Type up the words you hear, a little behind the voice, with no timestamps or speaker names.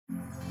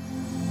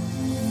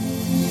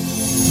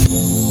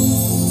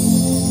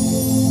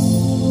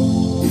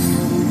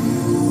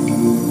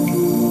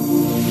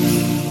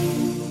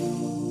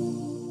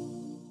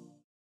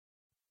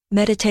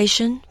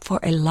Meditation for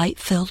a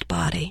light-filled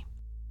body.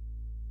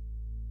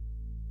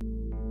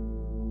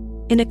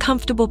 In a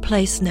comfortable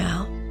place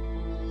now,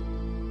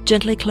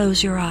 gently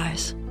close your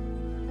eyes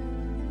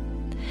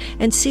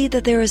and see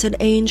that there is an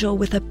angel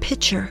with a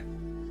pitcher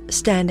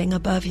standing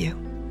above you.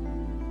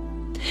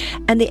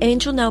 And the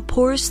angel now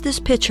pours this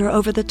pitcher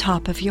over the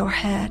top of your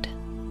head.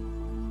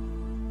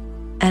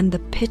 And the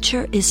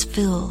pitcher is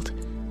filled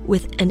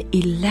with an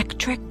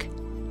electric,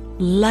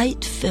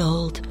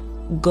 light-filled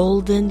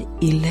golden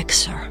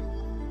elixir.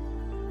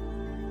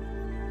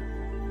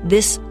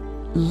 This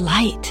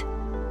light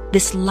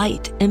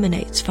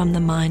emanates from the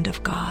mind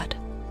of God,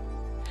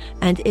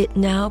 and it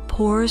now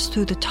pours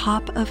through the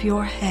top of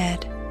your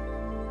head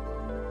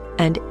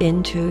and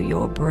into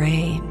your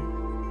brain.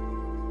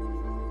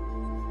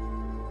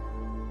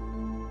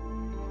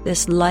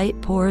 This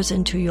light pours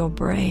into your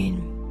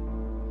brain,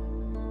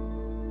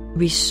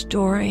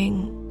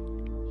 restoring,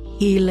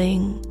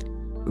 healing,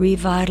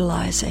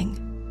 revitalizing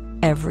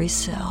every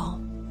cell.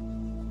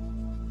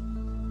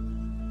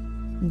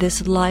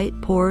 This light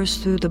pours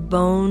through the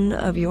bone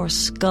of your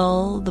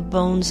skull, the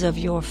bones of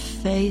your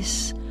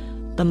face,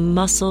 the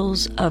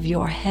muscles of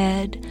your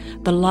head,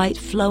 the light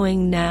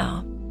flowing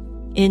now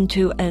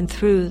into and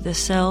through the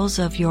cells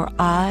of your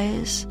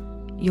eyes,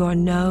 your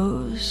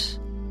nose,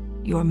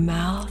 your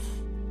mouth,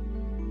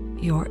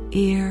 your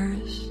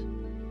ears,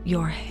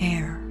 your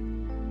hair.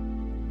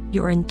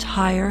 Your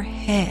entire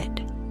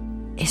head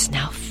is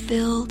now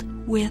filled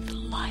with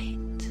light.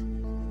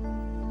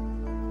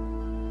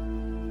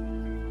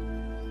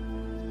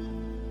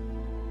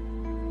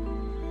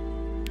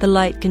 The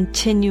light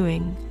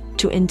continuing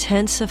to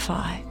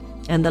intensify,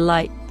 and the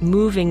light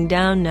moving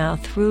down now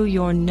through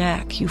your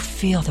neck. You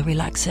feel the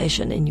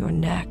relaxation in your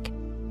neck.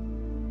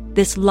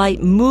 This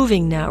light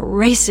moving now,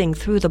 racing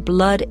through the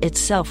blood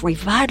itself,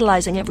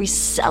 revitalizing every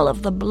cell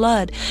of the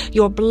blood.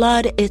 Your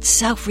blood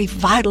itself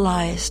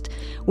revitalized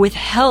with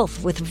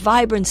health, with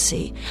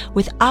vibrancy,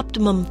 with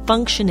optimum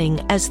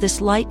functioning as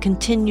this light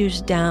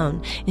continues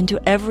down into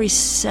every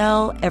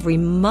cell, every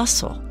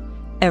muscle,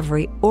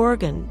 every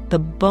organ, the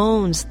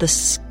bones, the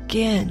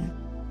skin.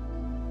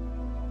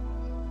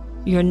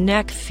 Your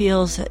neck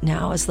feels it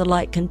now as the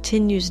light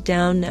continues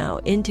down now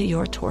into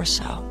your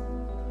torso.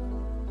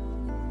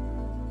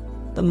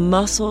 The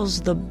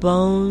muscles, the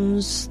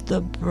bones,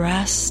 the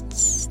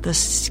breasts, the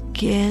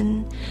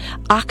skin,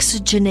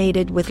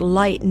 oxygenated with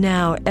light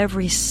now,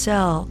 every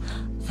cell,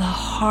 the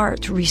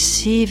heart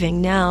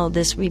receiving now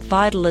this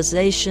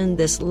revitalization,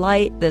 this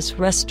light, this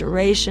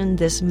restoration,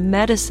 this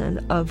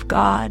medicine of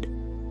God.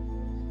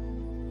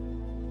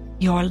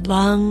 Your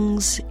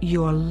lungs,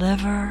 your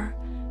liver,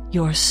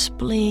 your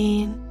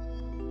spleen,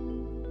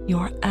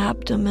 your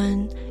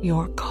abdomen,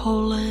 your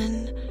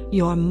colon,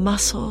 your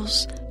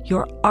muscles,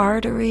 your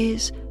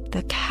arteries,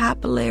 the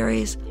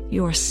capillaries,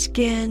 your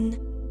skin.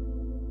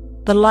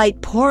 The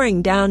light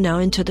pouring down now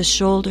into the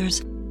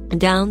shoulders,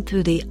 down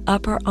through the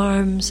upper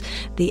arms,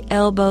 the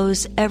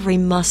elbows, every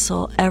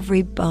muscle,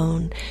 every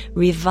bone,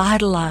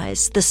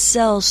 revitalized, the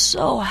cells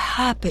so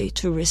happy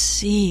to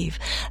receive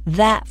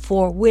that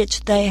for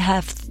which they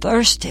have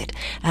thirsted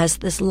as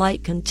this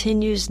light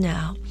continues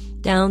now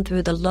down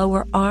through the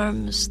lower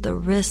arms, the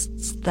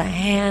wrists, the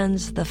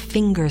hands, the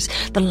fingers,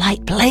 the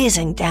light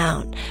blazing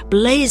down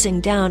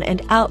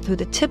and out through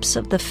the tips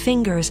of the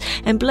fingers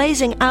and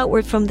blazing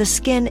outward from the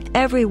skin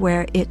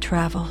everywhere it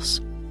travels.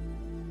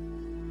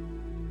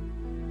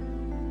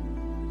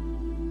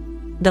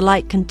 The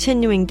light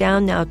continuing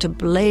down now to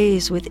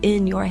blaze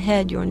within your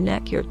head, your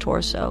neck, your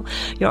torso,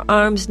 your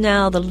arms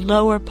now, the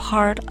lower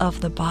part of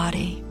the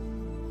body,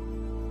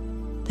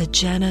 the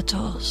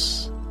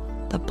genitals,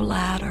 the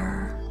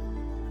bladder,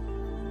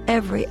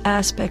 every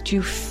aspect.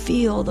 You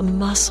feel the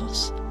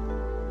muscles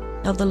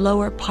of the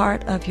lower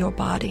part of your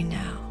body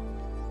now,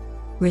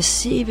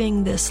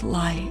 receiving this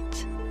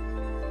light,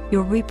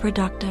 your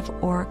reproductive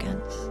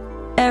organs,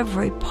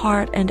 every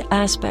part and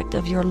aspect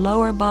of your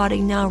lower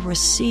body now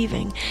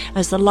receiving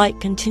as the light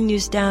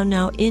continues down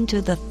now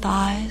into the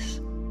thighs.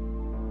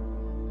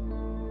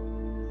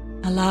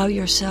 Allow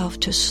yourself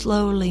to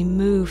slowly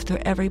move through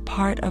every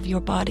part of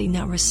your body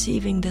now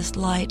receiving this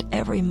light,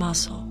 every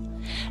muscle,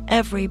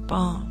 every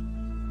bone.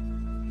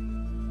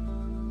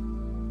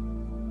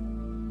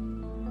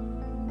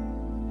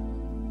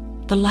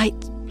 The light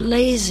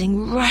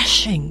blazing,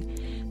 rushing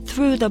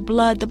through the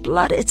blood. The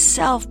blood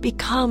itself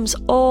becomes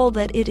all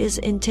that it is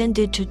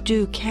intended to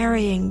do,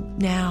 carrying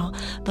now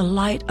the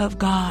light of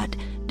God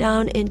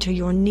down into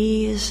your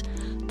knees,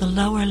 the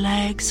lower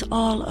legs,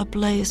 all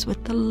ablaze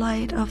with the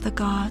light of the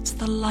gods,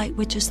 the light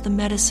which is the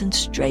medicine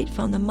straight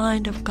from the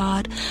mind of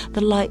God,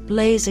 the light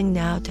blazing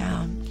now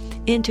down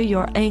into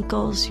your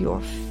ankles,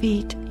 your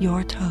feet,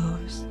 your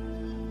toes.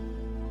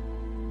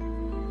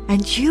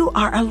 And you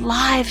are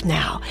alive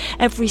now,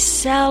 every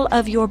cell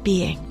of your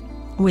being,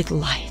 with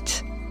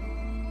light.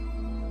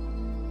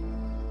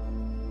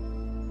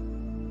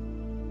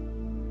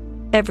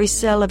 every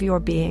cell of your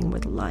being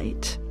with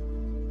light.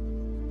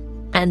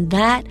 And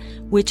that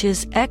which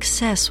is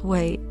excess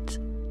weight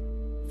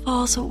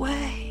falls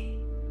away,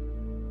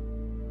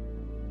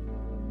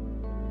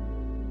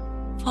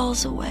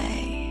 falls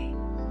away,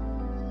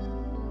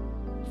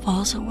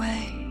 falls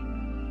away.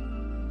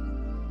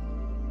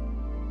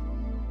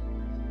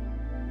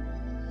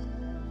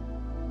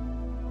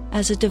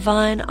 As a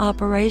divine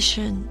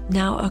operation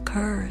now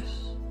occurs,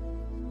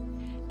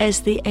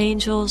 as the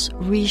angels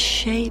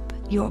reshape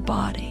your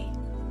body,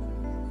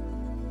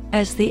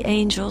 as the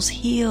angels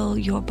heal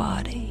your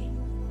body,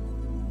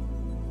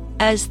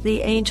 as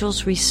the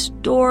angels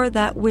restore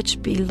that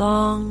which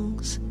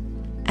belongs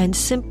and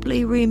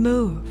simply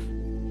remove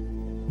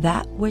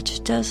that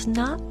which does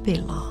not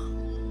belong.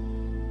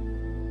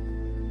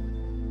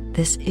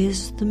 This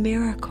is the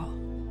miracle.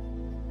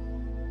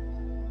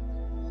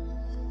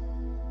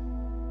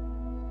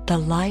 The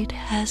light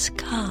has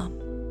come.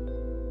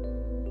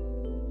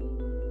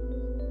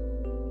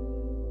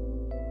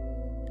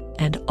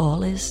 And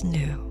all is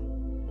new.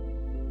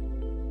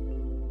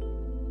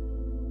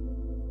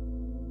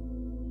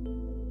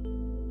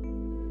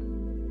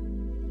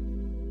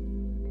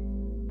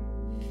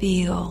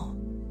 Feel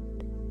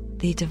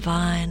the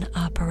divine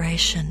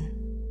operation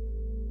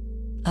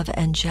of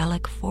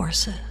angelic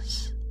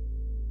forces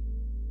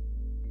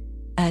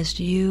as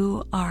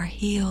you are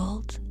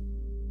healed,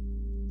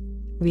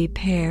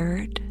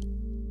 repaired,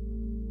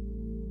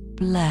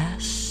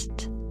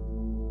 blessed,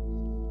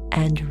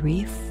 and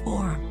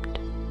reformed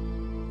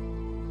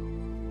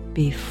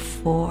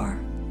before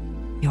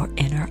your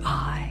inner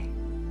eye.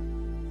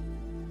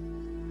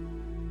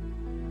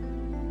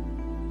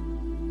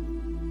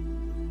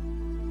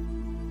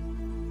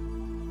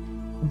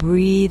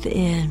 Breathe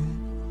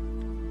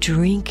in,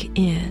 drink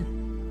in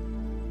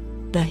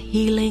the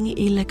healing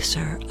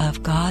elixir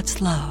of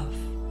God's love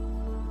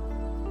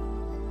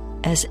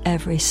as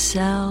every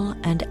cell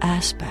and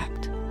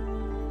aspect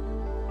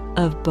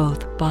of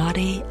both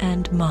body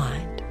and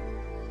mind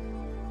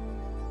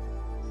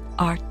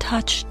are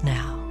touched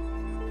now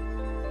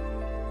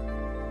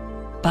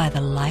by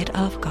the light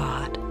of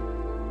God.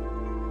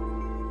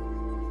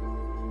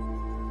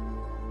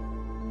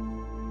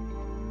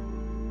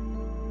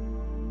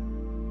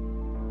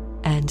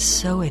 And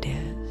so it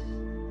is.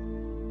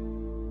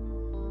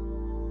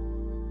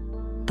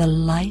 The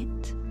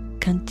light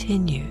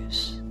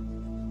continues.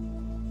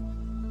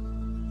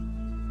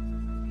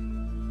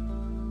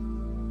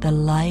 The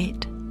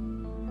light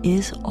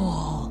is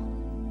all.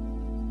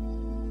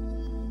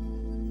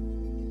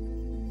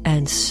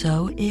 And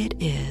so it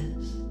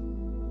is.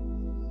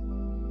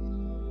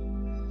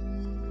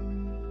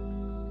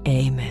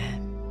 Amen.